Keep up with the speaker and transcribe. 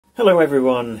Hello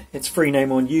everyone, it's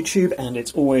Freename on YouTube and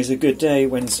it's always a good day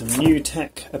when some new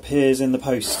tech appears in the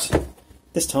post.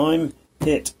 This time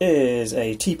it is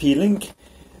a TP-Link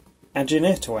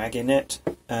Aginet or Aginet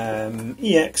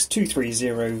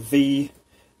EX230v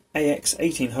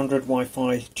AX1800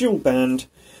 Wi-Fi dual band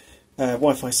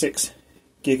Wi-Fi 6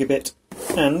 Gigabit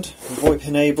and VoIP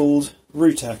enabled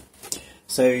router.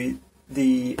 So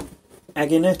the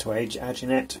Aginet or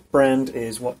Aginet brand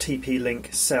is what TP-Link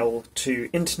sell to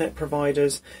internet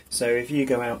providers. So if you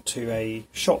go out to a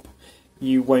shop,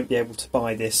 you won't be able to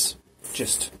buy this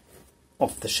just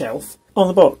off the shelf. On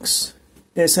the box,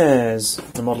 it says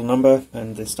the model number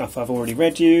and the stuff I've already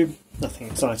read you. Nothing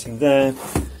exciting there.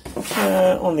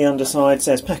 On the underside, it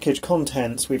says package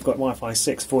contents. We've got Wi-Fi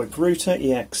 6 VoIP router,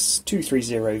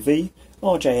 EX230v,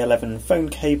 RJ11 phone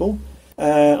cable,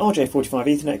 RJ45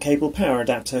 Ethernet cable, power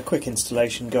adapter, quick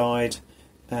installation guide,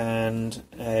 and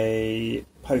a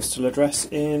postal address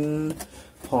in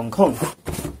Hong Kong.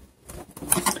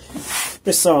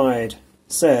 This side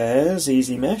says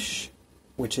Easy Mesh,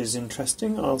 which is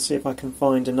interesting. I'll see if I can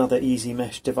find another Easy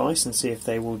Mesh device and see if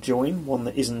they will join, one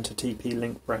that isn't a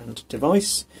TP-Link brand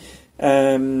device.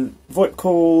 VoIP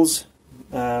calls,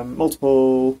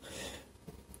 multiple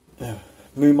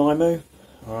MUMIMO,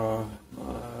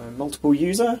 multiple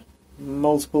user,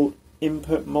 multiple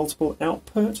input, multiple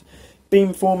output,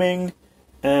 beamforming,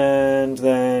 and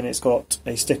then it's got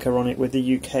a sticker on it with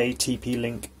the UK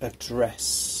TP-Link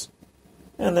address,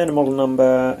 and then a model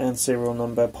number and serial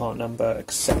number, part number,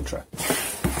 etc.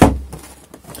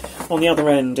 On the other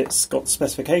end, it's got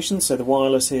specifications. So the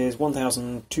wireless is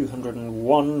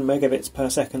 1201 megabits per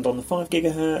second on the 5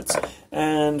 GHz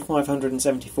and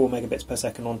 574 megabits per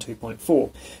second on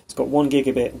 2.4. It's got 1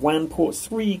 Gigabit WAN port,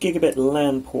 3 Gigabit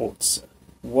LAN ports,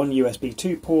 1 USB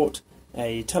 2 port,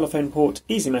 a telephone port,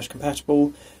 Easy Mesh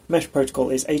compatible. Mesh protocol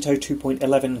is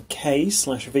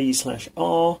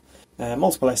 802.11k/v/r.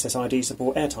 Multiple SSID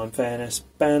support, airtime fairness,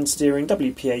 band steering,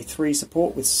 WPA3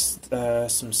 support with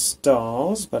some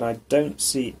stars, but I don't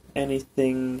see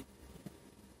anything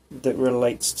that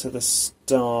relates to the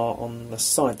star on the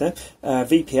side there.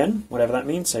 VPN, whatever that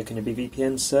means, so can it be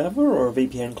VPN server or a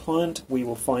VPN client? We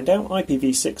will find out.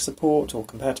 IPv6 support or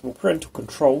compatible parental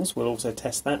controls, we'll also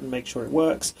test that and make sure it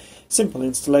works. Simple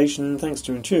installation thanks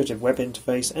to intuitive web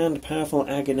interface and powerful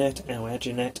Aginet, our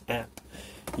Aginet app.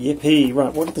 Yippee!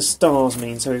 Right, what do the stars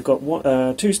mean? So we've got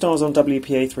 2 stars on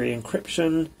WPA3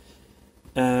 encryption.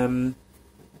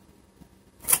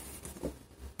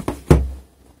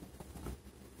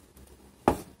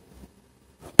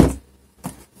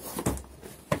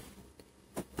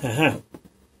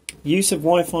 Use of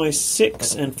Wi-Fi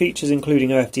 6 and features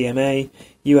including OFDMA,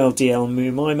 ULDL,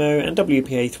 MUMIMO, and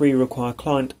WPA3 require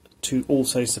client to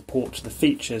also support the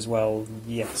features. Well,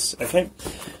 yes, okay,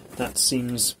 that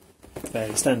seems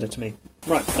fairly standard to me.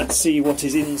 Right, let's see what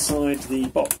is inside the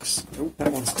box. Oh,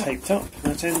 that one's taped up,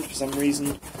 that end, for some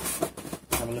reason.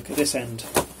 Have a look at this end.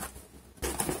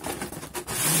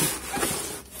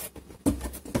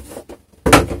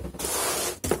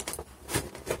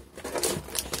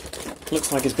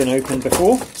 Looks like it's been opened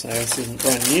before, so this isn't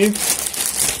brand new.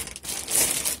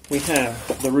 We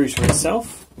have the router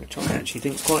itself, which I actually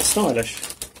think is quite stylish.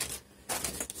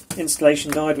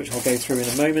 Installation guide, which I'll go through in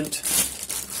a moment.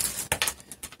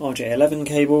 RJ11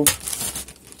 cable,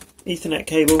 Ethernet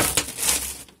cable,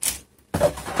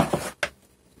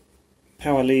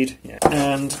 power lead, yeah,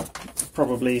 and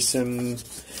probably some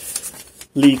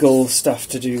legal stuff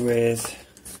to do with...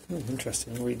 Oh,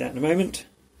 interesting, I'll read that in a moment.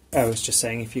 I was just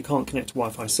saying, if you can't connect to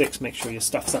Wi-Fi 6, make sure your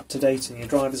stuff's up to date and your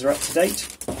drivers are up to date.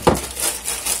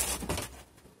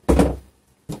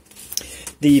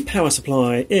 The power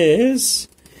supply is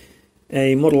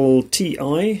a model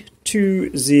TI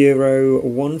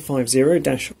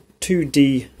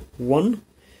 20150-2D1,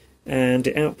 and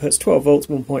it outputs 12 volts,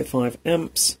 1.5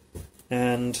 amps,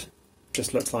 and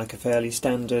just looks like a fairly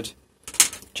standard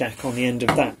jack on the end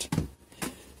of that.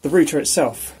 The router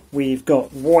itself, we've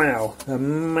got, wow, a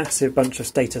massive bunch of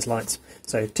status lights.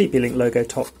 So TP-Link logo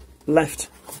top left,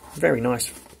 very nice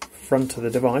front of the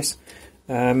device.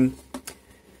 Try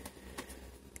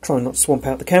not to swamp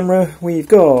out the camera. We've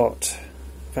got,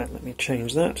 in fact, let me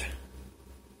change that.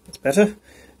 That's better.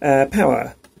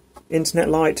 Power, internet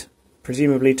light,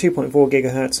 presumably 2.4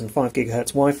 GHz and 5 GHz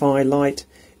Wi-Fi light,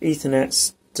 Ethernet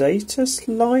status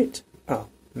light,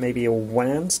 maybe a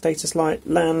WAN status light,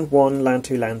 LAN 1, LAN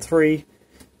 2, LAN 3.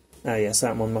 Yes,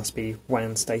 that one must be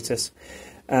WAN status.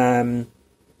 Whether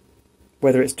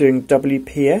it's doing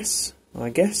WPS, I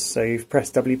guess, so you've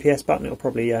pressed WPS button, it'll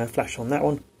probably flash on that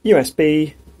one.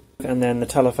 USB, and then the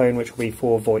telephone, which will be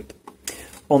for VoIP.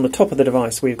 on the top of the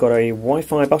device we've got a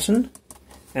Wi-Fi button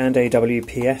and a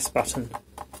WPS button.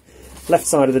 Left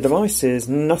side of the device is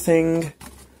nothing.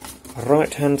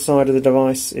 Right hand side of the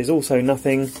device is also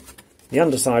nothing. The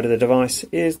underside of the device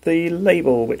is the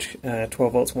label, which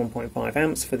 12 volts 1.5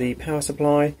 amps for the power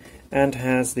supply, and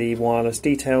has the wireless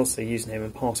details, so username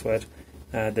and password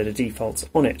that are defaults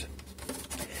on it.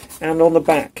 And on the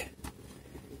back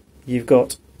you've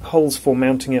got holes for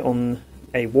mounting it on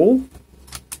a wall,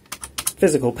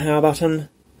 physical power button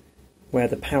where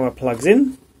the power plugs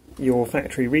in, your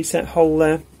factory reset hole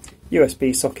there,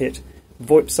 USB socket,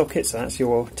 VoIP socket, so that's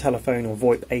your telephone or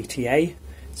VoIP ATA.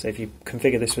 So if you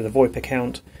configure this with a VoIP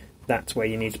account, that's where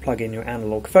you need to plug in your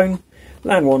analog phone.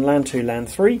 LAN 1, LAN 2, LAN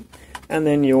 3, and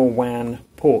then your WAN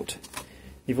port.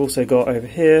 You've also got over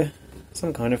here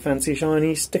some kind of fancy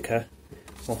shiny sticker,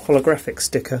 or holographic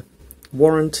sticker.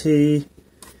 Warranty,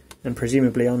 and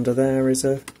presumably under there is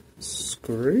a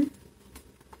screw.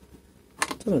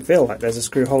 Doesn't feel like there's a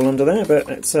screw hole under there, but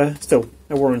it's still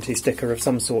a warranty sticker of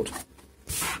some sort.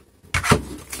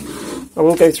 I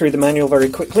will go through the manual very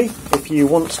quickly. If you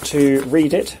want to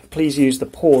read it, please use the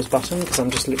pause button, because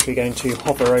I'm just literally going to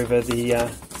hover over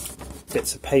the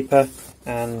bits of paper,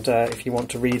 and if you want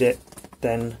to read it,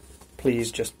 then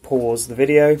please just pause the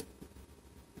video.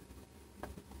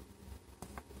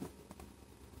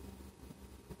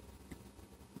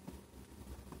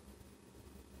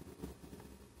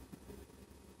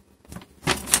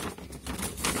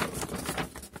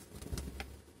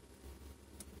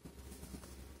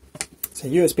 So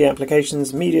USB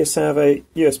applications, media server,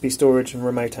 USB storage and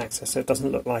remote access, so it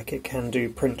doesn't look like it can do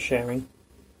print sharing.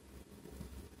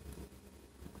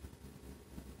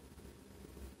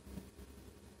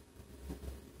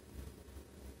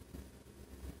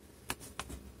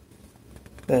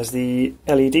 There's the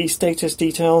LED status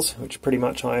details, which pretty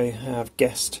much I have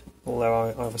guessed, although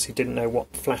I obviously didn't know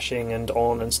what flashing and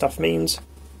on and stuff means.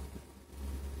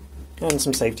 And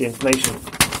some safety information.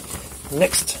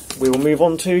 Next, we will move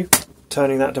on to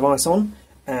turning that device on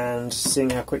and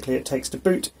seeing how quickly it takes to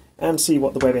boot and see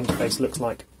what the web interface looks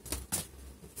like.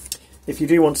 If you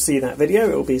do want to see that video,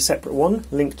 it will be a separate one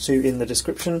linked to in the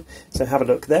description, so have a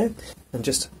look there. And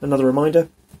just another reminder,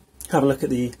 have a look at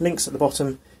the links at the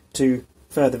bottom to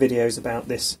further videos about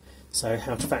this, so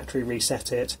how to factory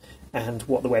reset it and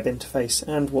what the web interface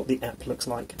and what the app looks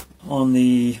like. On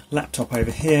the laptop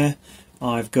over here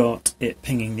I've got it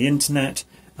pinging the internet.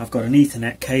 I've got an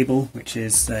Ethernet cable, which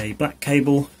is a black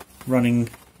cable running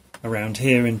around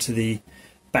here into the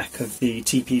back of the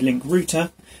TP-Link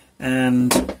router,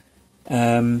 and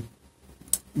then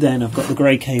I've got the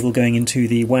grey cable going into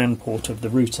the WAN port of the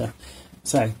router.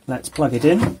 So let's plug it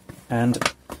in and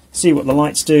see what the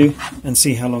lights do and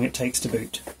see how long it takes to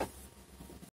boot.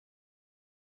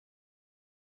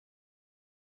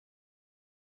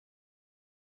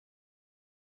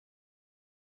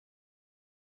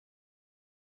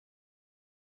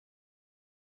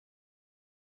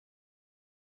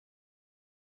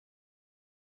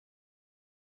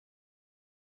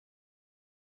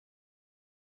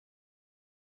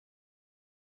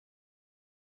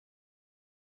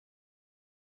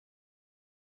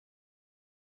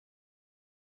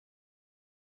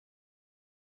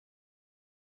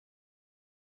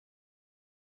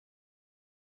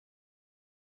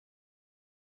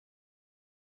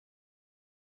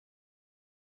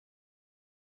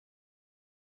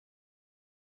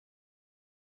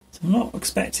 I'm not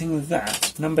expecting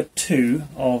that. Number 2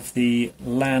 of the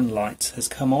LAN lights has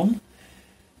come on.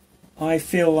 I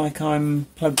feel like I'm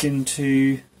plugged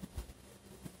into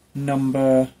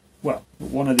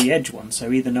one of the edge ones,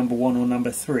 so either number 1 or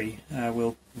number 3.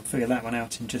 We'll figure that one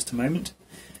out in just a moment.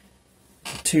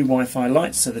 2 Wi-Fi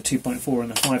lights, so the 2.4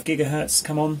 and the 5 GHz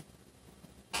come on.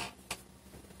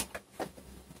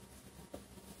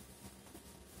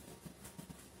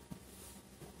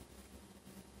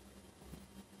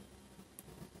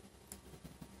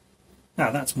 Ah,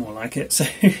 that's more like it. So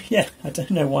yeah, I don't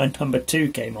know why number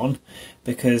 2 came on,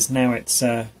 because now it's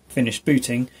finished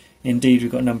booting. Indeed,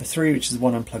 we've got number 3, which is the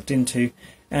one I'm plugged into,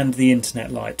 and the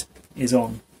internet light is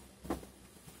on.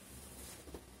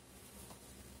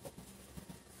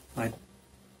 I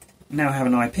now have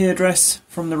an IP address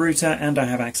from the router, and I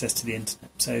have access to the internet.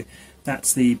 So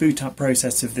that's the boot up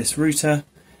process of this router,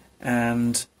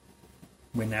 and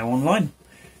we're now online.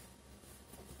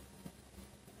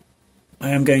 I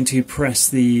am going to press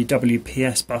the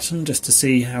WPS button just to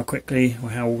see how quickly or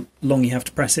how long you have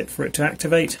to press it for it to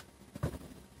activate.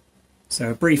 So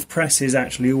a brief press is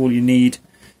actually all you need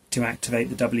to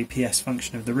activate the WPS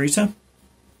function of the router.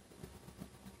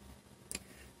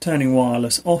 Turning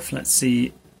wireless off, let's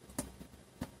see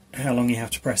how long you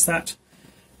have to press that.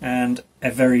 and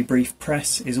a very brief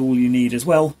press is all you need as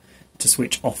well to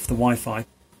switch off the Wi-Fi.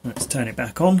 Let's turn it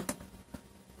back on.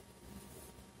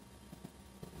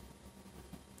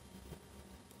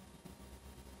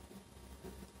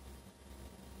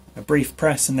 A brief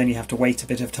press and then you have to wait a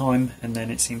bit of time and then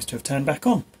it seems to have turned back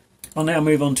on. I'll now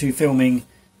move on to filming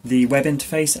the web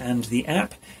interface and the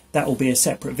app. That will be a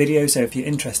separate video, so if you're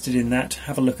interested in that,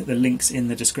 have a look at the links in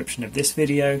the description of this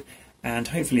video, and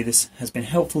hopefully this has been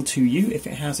helpful to you. If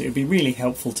it has, it would be really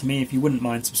helpful to me if you wouldn't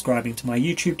mind subscribing to my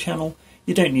YouTube channel.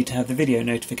 You don't need to have the video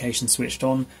notifications switched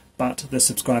on, but the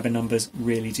subscriber numbers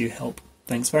really do help.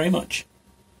 Thanks very much.